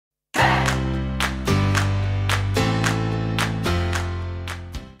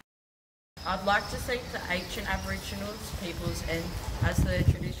I'd like to thank the ancient Aboriginals peoples and as the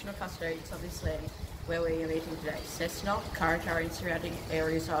traditional custodians of this land where we are meeting today. Cessnock, Kurrikara and surrounding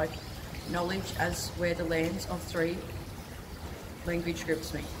areas are acknowledged as where the lands of three language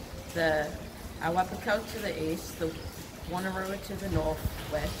groups meet. The Awapaka to the east, the Wonnarua to the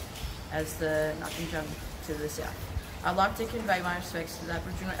northwest, as the Nuttinjung to the south. I'd like to convey my respects to the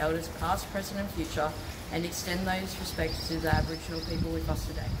Aboriginal elders past, present and future and extend those respects to the Aboriginal people with us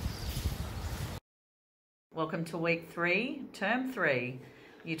today. Welcome to week 3, term 3.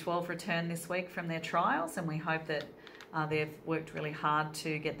 Year 12 return this week from their trials and we hope that they've worked really hard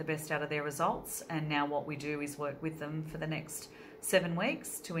to get the best out of their results, and now what we do is work with them for the next 7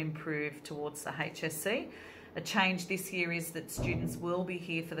 weeks to improve towards the HSC. A change this year is that students will be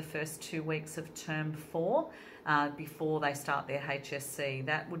here for the first 2 weeks of term 4 before they start their HSC.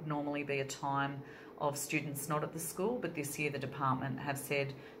 That would normally be a time of students not at the school, but this year the department have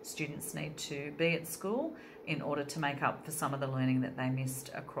said students need to be at school in order to make up for some of the learning that they missed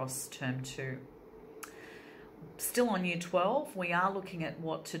across term 2. Still on year 12, we are looking at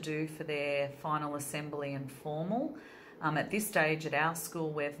what to do for their final assembly and formal. At this stage at our school,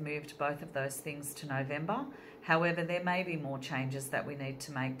 we've moved both of those things to November. However, there may be more changes that we need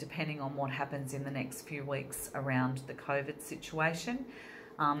to make depending on what happens in the next few weeks around the COVID situation.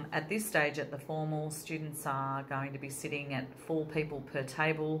 At this stage at the formal, students are going to be sitting at 4 people per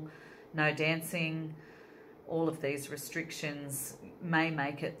table, no dancing. All of these restrictions may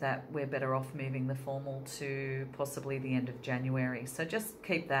make it that we're better off moving the formal to possibly the end of January. So just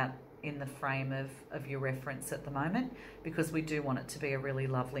keep that in the frame of your reference at the moment, because we do want it to be a really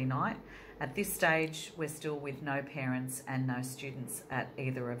lovely night. At this stage, we're still with no parents and no students at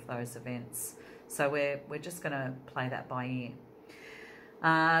either of those events. So we're just going to play that by ear.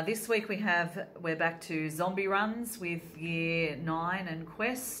 This week we're back to zombie runs with year 9 and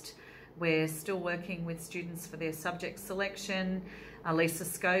Quest. We're still working with students for their subject selection. Lisa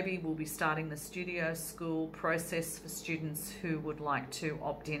Scobie will be starting the studio school process for students who would like to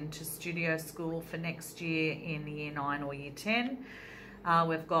opt into studio school for next year in year 9 or year 10.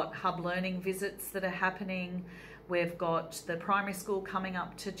 We've got hub learning visits that are happening. We've got the primary school coming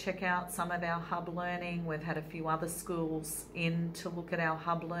up to check out some of our hub learning. We've had a few other schools in to look at our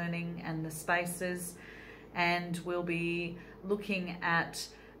hub learning and the spaces. And we'll be looking at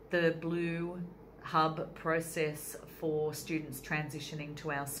the blue hub process for students transitioning to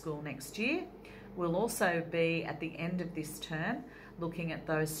our school next year. We'll also be at the end of this term looking at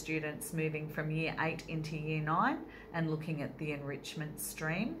those students moving from year 8 into year 9 and looking at the enrichment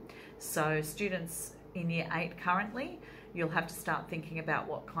stream. So students in year 8 currently, you'll have to start thinking about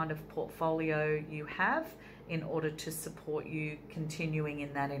what kind of portfolio you have in order to support you continuing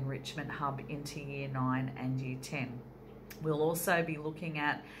in that enrichment hub into year 9 and year 10. We'll also be looking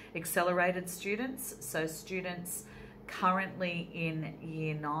at accelerated students, so students currently in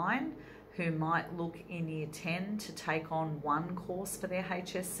year 9 who might look in year 10 to take on one course for their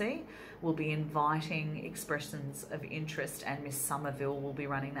HSC. We'll be inviting expressions of interest, and Miss Somerville will be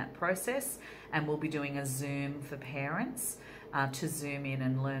running that process, and we'll be doing a Zoom for parents to Zoom in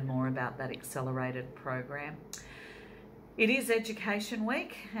and learn more about that accelerated program. It is Education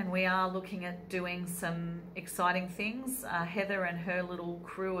Week and we are looking at doing some exciting things. Heather and her little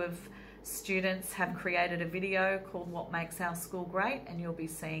crew of students have created a video called What Makes Our School Great, and you'll be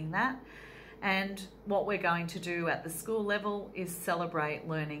seeing that. And what we're going to do at the school level is celebrate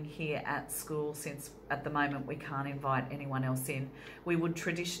learning here at school, since at the moment we can't invite anyone else in. We would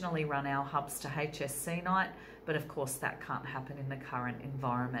traditionally run our hubs to HSC night, but of course that can't happen in the current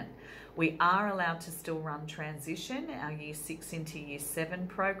environment. We are allowed to still run transition, our year 6 into year 7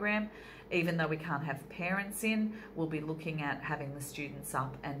 program. Even though we can't have parents in, we'll be looking at having the students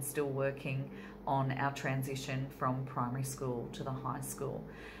up and still working on our transition from primary school to the high school.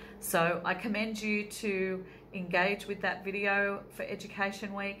 So I commend you to engage with that video for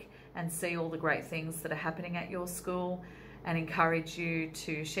Education Week and see all the great things that are happening at your school, and encourage you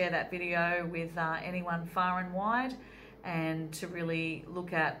to share that video with anyone far and wide, and to really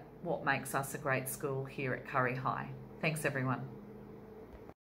look at what makes us a great school here at Curry High. Thanks everyone.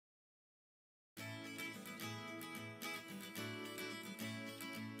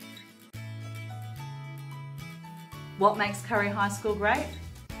 What makes Curry High School great?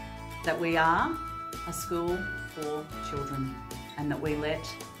 That we are a school for children, and that we let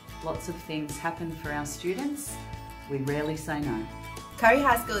lots of things happen for our students. We rarely say no. Curry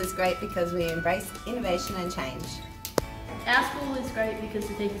High School is great because we embrace innovation and change. Our school is great because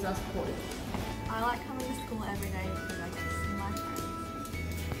the teachers are supportive. I like coming to school every day because I get to see my friends.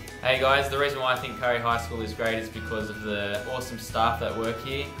 Hey guys, the reason why I think Curry High School is great is because of the awesome staff that work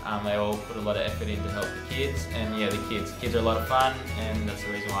here. They all put a lot of effort in to help the kids, and yeah, the kids are a lot of fun, and that's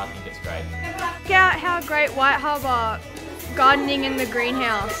the reason why I think it's great. Check out how great White Harbour gardening in the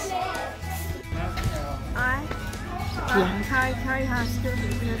greenhouse. I like Curry High School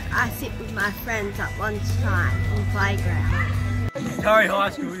because I sit with my friends at lunchtime in the playground. Curry High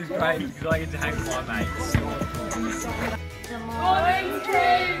School is great because I get to hang with my mates. Morning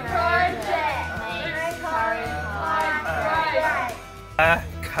Team Project! Curry High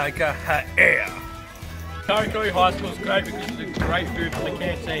KKHS. Curry High School is great because it's a great food from the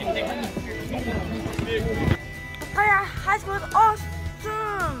canteen. Curry High School is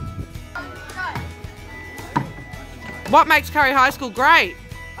awesome! What makes Curry High School great?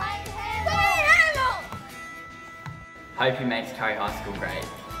 Hope he makes Curry High School great.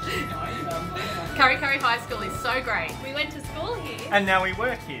 Curry High School is so great. We went to school here. And now we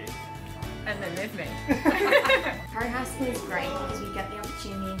work here. And then there's me. Curry High School is great because we get the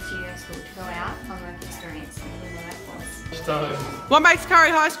opportunity in studio school to go out on work experience and live in the workforce. What makes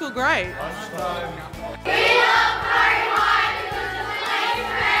Curry High School great? We love Curry High because it's a place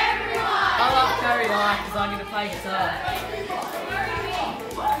for everyone! I love Curry High because I'm going to play guitar.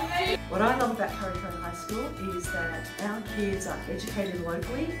 What I love about Curry High School is that our kids are educated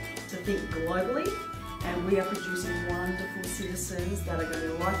locally to think globally, and we are producing wonderful citizens that are going to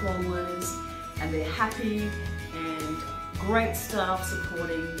be lifelong learners, and they're happy and great staff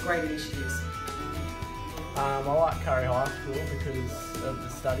supporting great initiatives. I like Curry High School because of the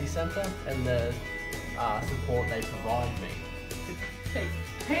study centre and the support they provide me.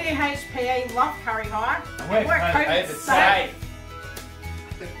 PHPA love Curry High. And we're COVID safe.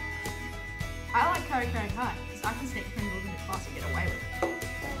 I like Curry High because I can sneak criminals into class and get away with it.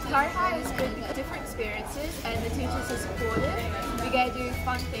 Curry High is good because different experiences and the teachers are supportive. We get to do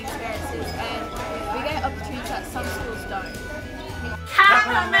fun things, experiences, and we get opportunities that some schools don't.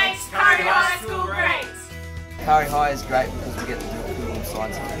 What makes Curry High School great? Curry High is great because we get to do cool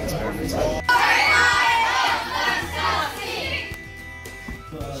scientific experiments.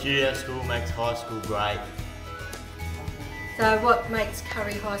 Studio school makes high school great. So what makes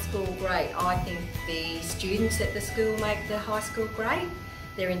Curry High School great? I think the students at the school make the high school great.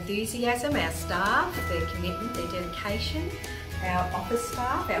 Their enthusiasm, our staff, their commitment, their dedication, our office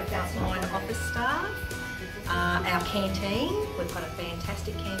staff, our frontline office staff, our canteen. We've got a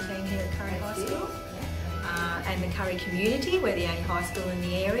fantastic canteen here at Curry High School. And the Curry community, we're the only high school in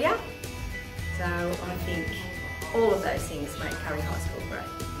the area. So I think all of those things make Curry High School great.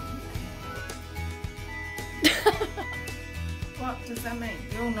 What does that mean?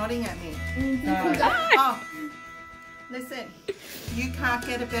 You're all nodding at me. Oh, Listen, you can't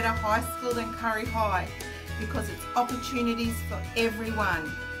get a better high school than Curry High because it's opportunities for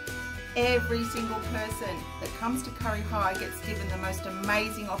everyone. Every single person that comes to Curry High gets given the most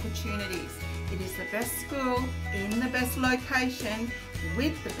amazing opportunities. It is the best school in the best location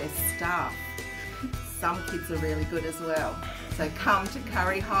with the best staff. Some kids are really good as well. So come to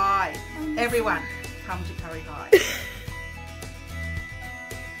Curry High. Everyone, come to Curry High.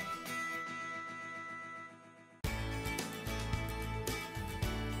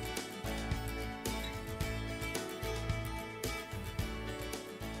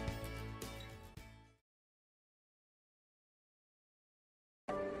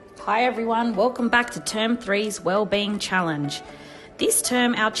 Hi everyone, welcome back to Term 3's Wellbeing Challenge. This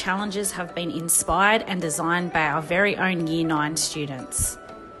term our challenges have been inspired and designed by our very own Year 9 students.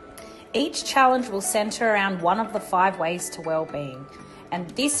 Each challenge will centre around one of the 5 ways to wellbeing, and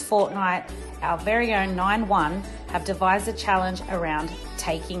this fortnight our very own 9-1 have devised a challenge around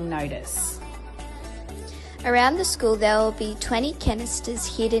taking notice. Around the school there will be 20 canisters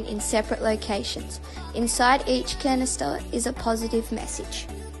hidden in separate locations. Inside each canister is a positive message.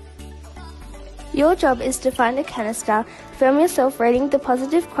 Your job is to find a canister, film yourself reading the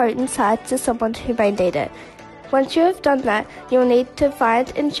positive quote inside to someone who may need it. Once you have done that, you'll need to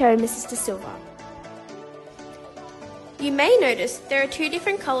find and show Mrs Silva. You may notice there are 2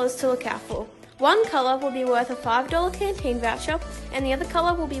 different colours to look out for. One colour will be worth a $5 canteen voucher and the other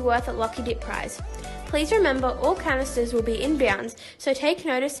colour will be worth a Lucky Dip prize. Please remember all canisters will be in bounds, so take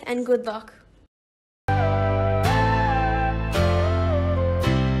notice and good luck.